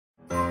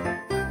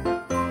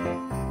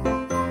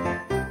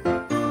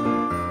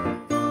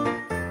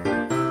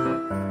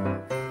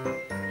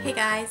Hey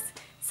guys,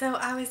 so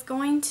I was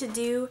going to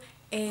do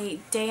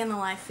a day in the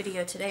life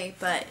video today,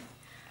 but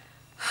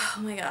oh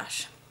my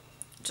gosh,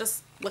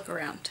 just look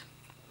around.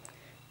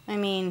 I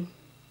mean,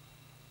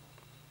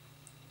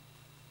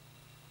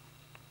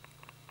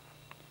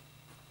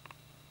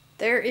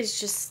 there is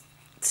just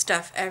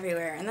stuff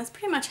everywhere, and that's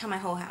pretty much how my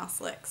whole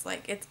house looks.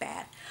 Like, it's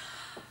bad.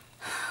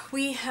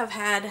 We have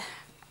had,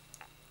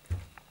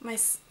 my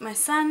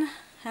son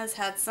has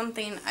had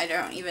something I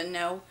don't even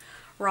know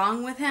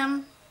wrong with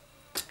him.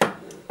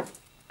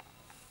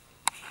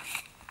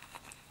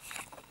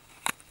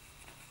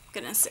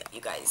 I'm gonna sit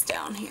you guys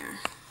down here.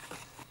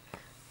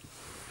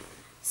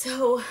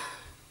 So,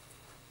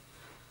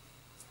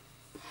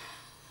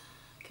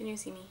 can you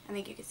see me? I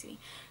think you can see me.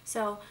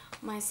 So,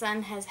 my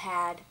son has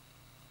had,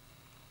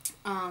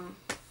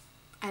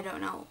 I don't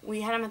know,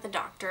 we had him at the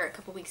doctor a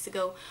couple weeks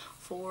ago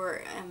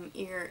for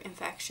ear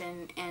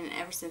infection, and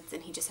ever since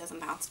then he just hasn't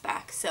bounced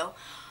back. So,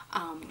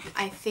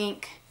 I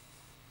think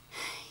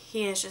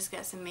he has just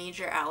got some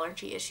major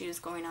allergy issues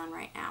going on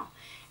right now,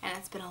 and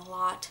it's been a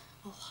lot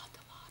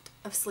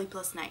of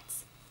sleepless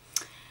nights.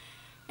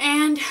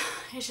 And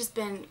it's just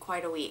been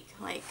quite a week.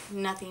 Like,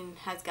 nothing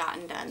has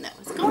gotten done that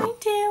was going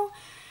to.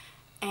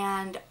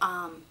 And,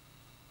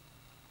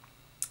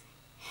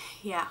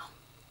 yeah.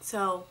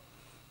 So,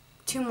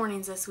 2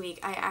 mornings this week,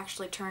 I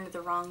actually turned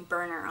the wrong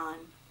burner on.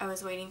 I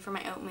was waiting for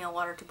my oatmeal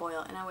water to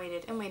boil, and I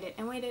waited and waited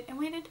and waited and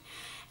waited.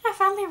 And I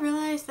finally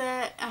realized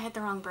that I had the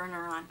wrong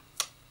burner on.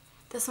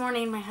 This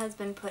morning, my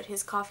husband put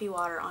his coffee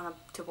water on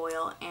to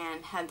boil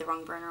and had the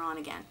wrong burner on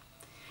again.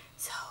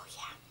 So,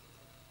 yeah.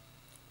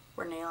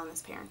 We're nailing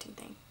this parenting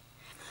thing.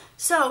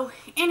 So,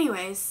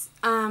 anyways,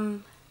 I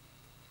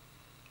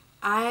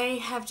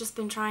have just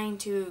been trying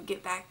to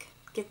get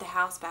the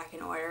house back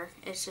in order.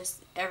 It's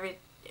just every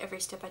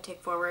step I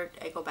take forward,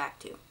 I go back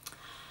to.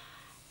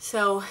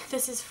 So,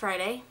 this is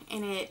Friday,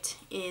 and it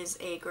is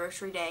a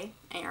grocery day.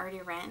 I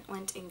already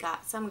went and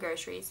got some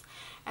groceries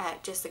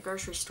at just the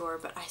grocery store,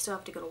 but I still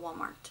have to go to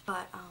Walmart.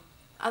 But,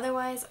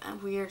 otherwise,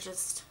 we are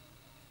just,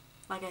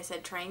 like I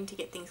said, trying to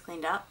get things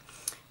cleaned up.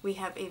 We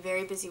have a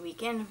very busy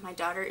weekend. My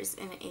daughter is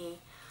in a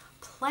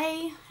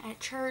play at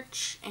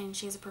church, and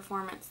she has a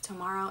performance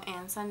tomorrow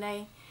and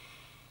Sunday.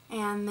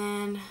 And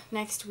then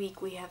next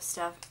week we have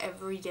stuff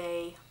every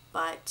day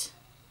but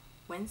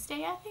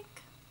Wednesday, I think.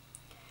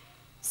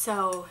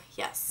 So,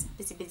 yes,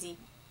 busy.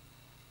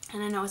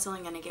 And I know it's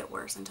only going to get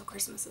worse until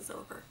Christmas is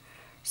over.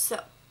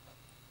 So,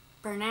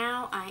 for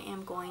now, I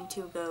am going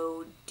to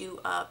go do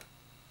up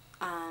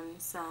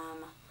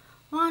some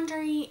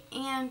laundry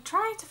and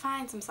try to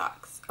find some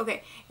socks.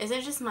 Okay, is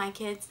it just my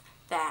kids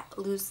that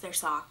lose their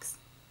socks?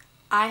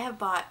 I have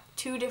bought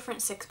 2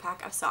 different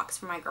 6-pack of socks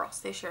for my girls.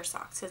 They share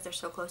socks because they're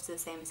so close to the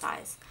same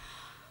size.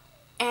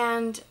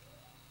 And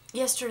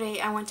yesterday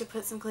I went to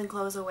put some clean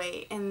clothes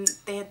away, and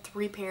they had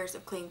 3 pairs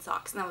of clean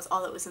socks, and that was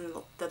all that was in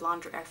the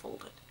laundry I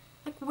folded.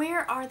 Like,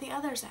 where are the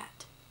others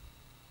at?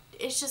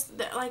 It's just,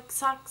 like,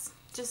 socks,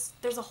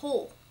 just, there's a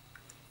hole.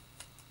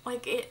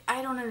 Like,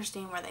 I don't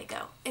understand where they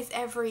go. It's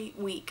every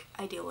week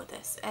I deal with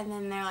this. And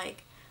then they're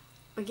like,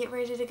 we get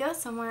ready to go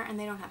somewhere and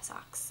they don't have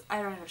socks.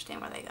 I don't understand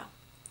where they go.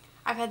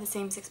 I've had the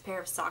same 6 pair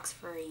of socks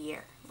for a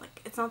year. Like,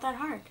 it's not that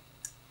hard.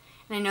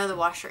 And I know the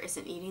washer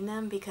isn't eating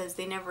them because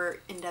they never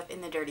end up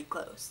in the dirty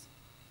clothes.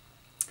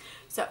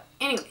 So,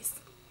 anyways,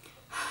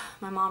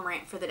 my mom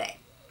rant for the day.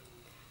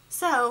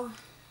 So,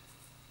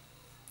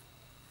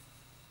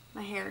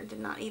 my hair did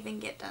not even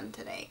get done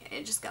today.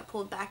 It just got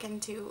pulled back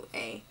into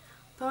a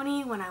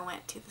pony when I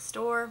went to the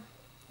store,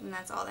 and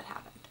that's all that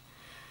happened.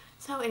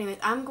 So anyways,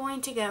 I'm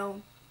going to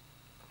go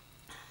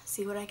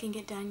see what I can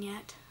get done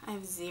yet. I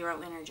have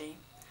 0 energy,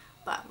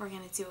 but we're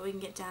going to see what we can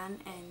get done,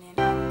 and then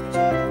I'll catch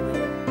you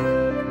later.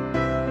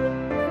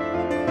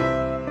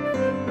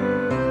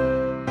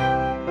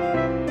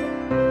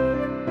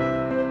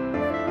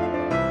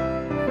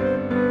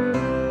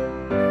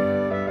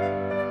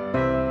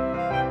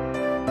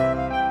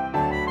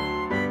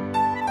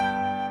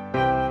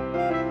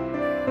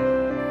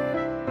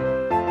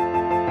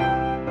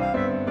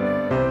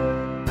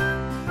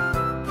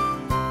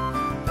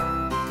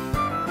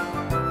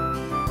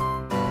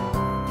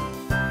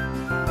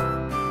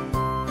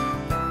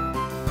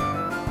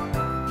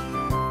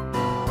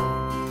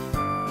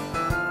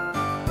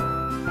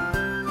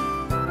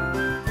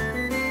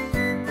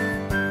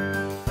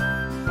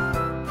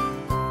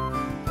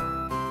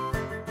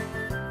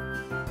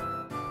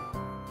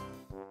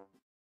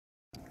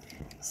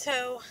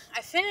 So,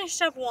 I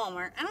finished up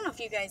Walmart. I don't know if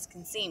you guys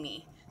can see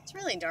me. It's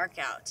really dark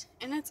out,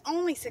 and it's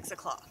only 6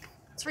 o'clock.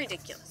 It's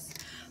ridiculous.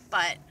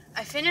 But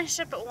I finished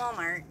up at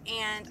Walmart,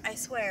 and I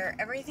swear,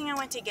 everything I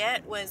went to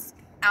get was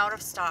out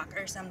of stock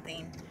or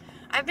something.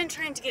 I've been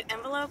trying to get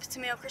envelopes to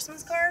mail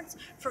Christmas cards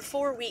for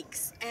 4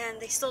 weeks, and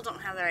they still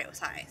don't have the right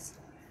size.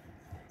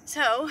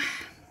 So,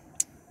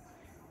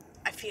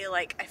 I feel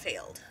like I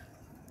failed.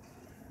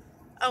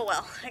 Oh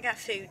well, I got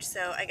food,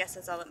 so I guess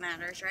that's all that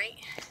matters, right?